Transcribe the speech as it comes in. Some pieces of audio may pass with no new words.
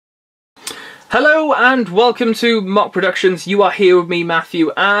Hello and welcome to Mock Productions. You are here with me,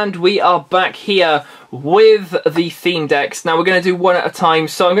 Matthew, and we are back here with the theme decks. Now we're going to do one at a time,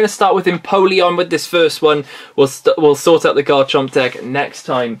 so I'm going to start with Empoleon with this first one. We'll sort out the Garchomp deck next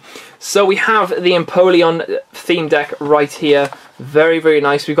time. So we have the Empoleon theme deck right here. Very, very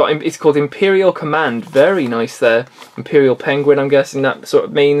nice. We've got, it's called Imperial Command. Very nice there. Imperial Penguin, I'm guessing that sort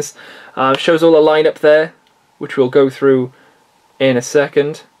of means. Shows all the lineup there, which we'll go through in a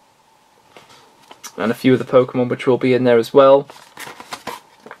second. And a few of the Pokemon which will be in there as well.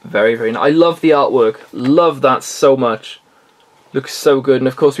 Very, very nice. I love the artwork. Love that so much. Looks so good. And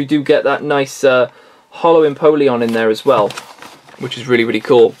of course we do get that nice hollow Empoleon in there as well, which is really, really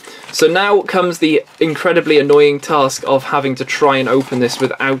cool. So now comes the incredibly annoying task of having to try and open this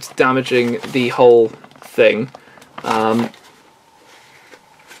without damaging the whole thing. But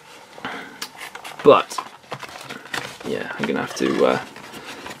yeah, I'm gonna have to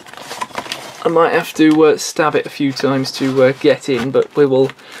I might have to stab it a few times to get in, but we will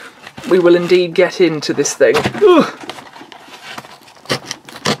indeed get into this thing. Ugh.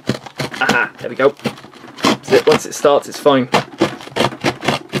 Aha, there we go. Once it starts, it's fine.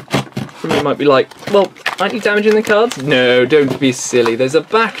 Somebody might be like, well, aren't you damaging the cards? No, don't be silly. There's a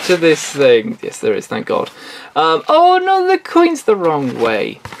back to this thing. Yes, there is, thank God. Oh no, the coin's the wrong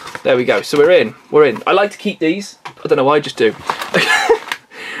way. There we go, so we're in. We're in. I like to keep these. I don't know why, I just do.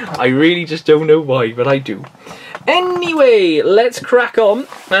 I really just don't know why, but I do. Anyway, let's crack on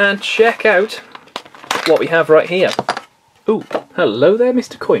and check out what we have right here. Ooh, hello there,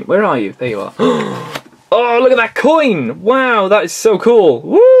 Mr. Coin. Where are you? There you are. Oh, look at that coin! Wow, that is so cool.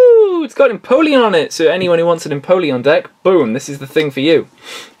 Woo! It's got Empoleon on it, so anyone who wants an Empoleon deck, boom, this is the thing for you.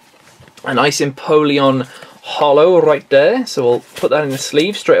 A nice Empoleon hollow right there, so we'll put that in the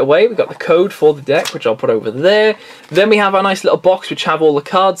sleeve straight away. We've got the code for the deck, which I'll put over there. Then we have our nice little box which have all the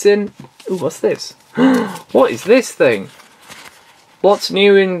cards in. Ooh, what's this? What is this thing? What's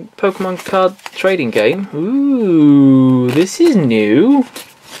new in Pokemon card trading game? Ooh, this is new.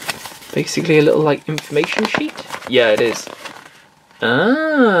 Basically a little like information sheet? Yeah, it is.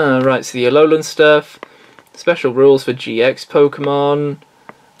 Ah, right, so the Alolan stuff. Special rules for GX Pokemon.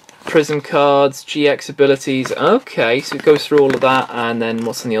 Prism cards, GX abilities. Okay, so it goes through all of that, and then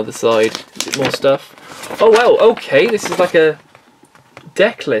what's on the other side? Is it more stuff? Oh wow, okay, this is like a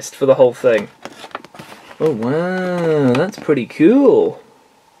deck list for the whole thing. Oh wow, that's pretty cool.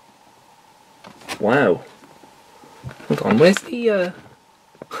 Wow. Hold on, where's the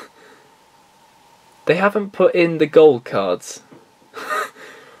They haven't put in the gold cards.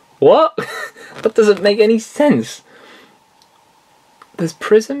 What? That doesn't make any sense. There's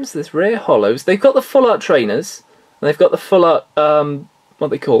prisms, there's rare hollows. They've got the full art trainers, and they've got the full art, what are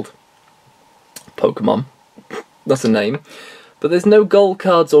they called? Pokemon. That's a name. But there's no gold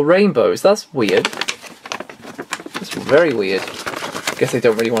cards or rainbows. That's weird. That's very weird. Guess they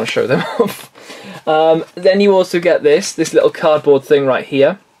don't really want to show them off. Then you also get this little cardboard thing right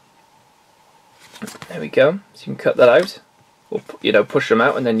here. There we go. So you can cut that out. Or, you know, push them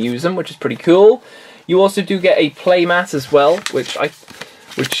out and then use them, which is pretty cool. You also do get a play mat as well, which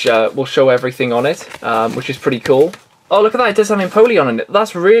will show everything on it, which is pretty cool. Oh, look at that! It does have Empoleon in it.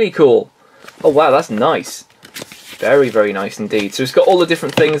 That's really cool. Oh wow, that's nice. Very, very nice indeed. So it's got all the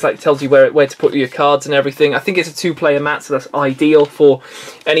different things, like tells you where to put your cards and everything. I think it's a 2-player mat, so that's ideal for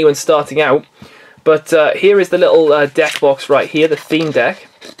anyone starting out. But here is the little deck box right here, the theme deck.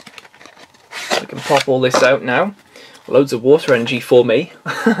 I can pop all this out now. Loads of water energy for me.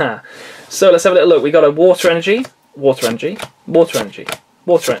 So let's have a little look. We got a water energy, water energy, water energy,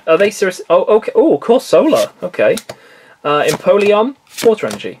 water energy. Are they serious? Oh, okay. Oh, of course, solar. Okay. Empoleon, water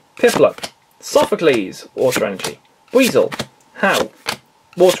energy. Piplup, Sophocles, water energy. Weasel, How,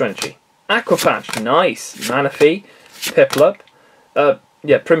 water energy. Aquapatch, nice. Manaphy, Piplup,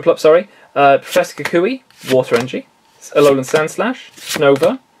 Primplup, sorry. Professor Kukui, water energy. Alolan Sandslash,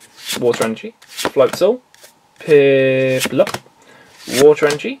 Snova, water energy. Floatzel, Piplup, water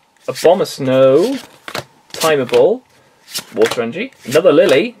energy. Abomasnow, Timer Ball, water energy. Another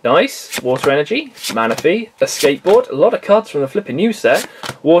Lily, nice. Water energy. Manaphy, a skateboard. A lot of cards from the flipping new set.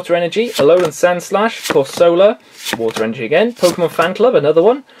 Water energy. Alolan Sandslash, Corsola, water energy again. Pokemon Fan Club, another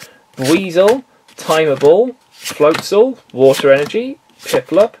one. Weasel, Timer Ball, Floatzel, water energy.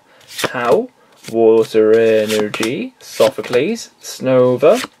 Piplup, How, water energy. Sophocles,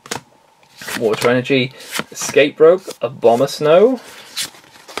 Snova, water energy. Escape Rope, Abomasnow.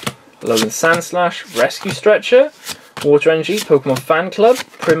 Alolan Sandslash, Rescue Stretcher, water energy, Pokemon Fan Club,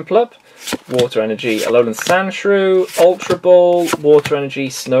 Primplup, water energy, Alolan Sandshrew, Ultra Ball, water energy,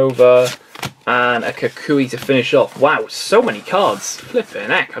 Snova, and a Kukui to finish off. Wow, so many cards. Flipping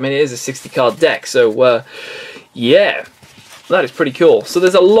heck. I mean, it is a 60 card deck, so yeah, that is pretty cool. So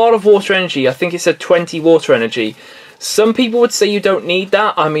there's a lot of water energy. I think it said 20 water energy. Some people would say you don't need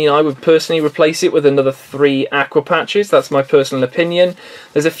that. I mean, I would personally replace it with another 3 aqua patches. That's my personal opinion.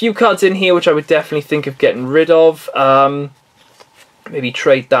 There's a few cards in here which I would definitely think of getting rid of. Maybe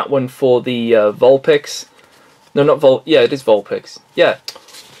trade that one for the Vulpix. No, not yeah, it is Vulpix. Yeah.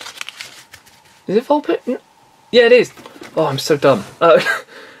 Is it Vulpix? Yeah, it is. Oh, I'm so dumb.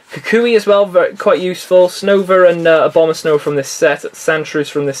 Kukui as well, quite useful. Snova and Abomasnow from this set.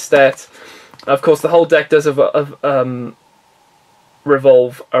 Sandshrews from this set. Of course, the whole deck does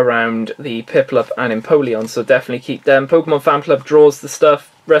revolve around the Piplup and Empoleon, so definitely keep them. Pokemon Fan Club draws the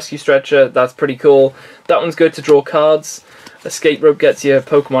stuff. Rescue Stretcher, that's pretty cool. That one's good to draw cards. Escape Rope gets your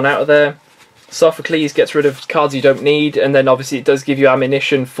Pokemon out of there. Sophocles gets rid of cards you don't need, and then obviously it does give you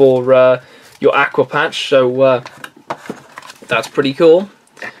ammunition for your Aqua Patch, so that's pretty cool.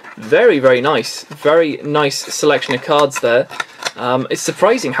 Very, very nice. Very nice selection of cards there. It's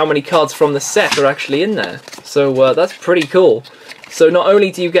surprising how many cards from the set are actually in there, so that's pretty cool. So not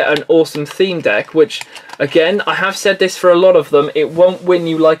only do you get an awesome theme deck, which again, I have said this for a lot of them, it won't win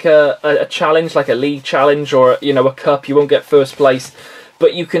you like a challenge, like a league challenge or, you know, a cup. You won't get first place,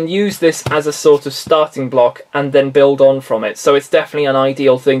 but you can use this as a sort of starting block and then build on from it. So it's definitely an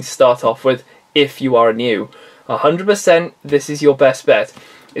ideal thing to start off with if you are new. 100% this is your best bet.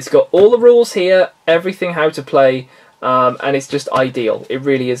 It's got all the rules here, everything how to play, and it's just ideal. It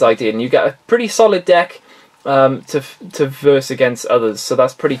really is ideal, and you get a pretty solid deck to verse against others, so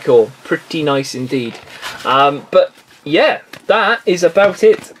that's pretty cool. Pretty nice indeed. But yeah, that is about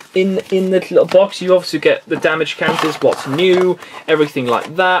it. In the little box you obviously get the damage counters, what's new, everything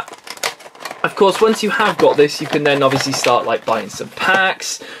like that. Of course, once you have got this, you can then obviously start like buying some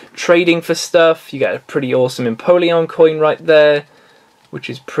packs, trading for stuff. You get a pretty awesome Empoleon coin right there, which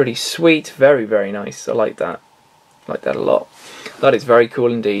is pretty sweet. Very, very nice. I like that. I like that a lot. That is very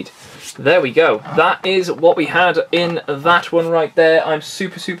cool indeed. There we go. That is what we had in that one right there. I'm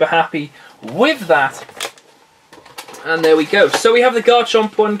super, super happy with that. And there we go. So we have the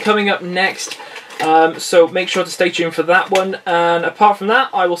Garchomp one coming up next. So make sure to stay tuned for that one. And apart from that,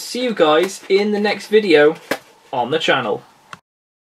 I will see you guys in the next video on the channel.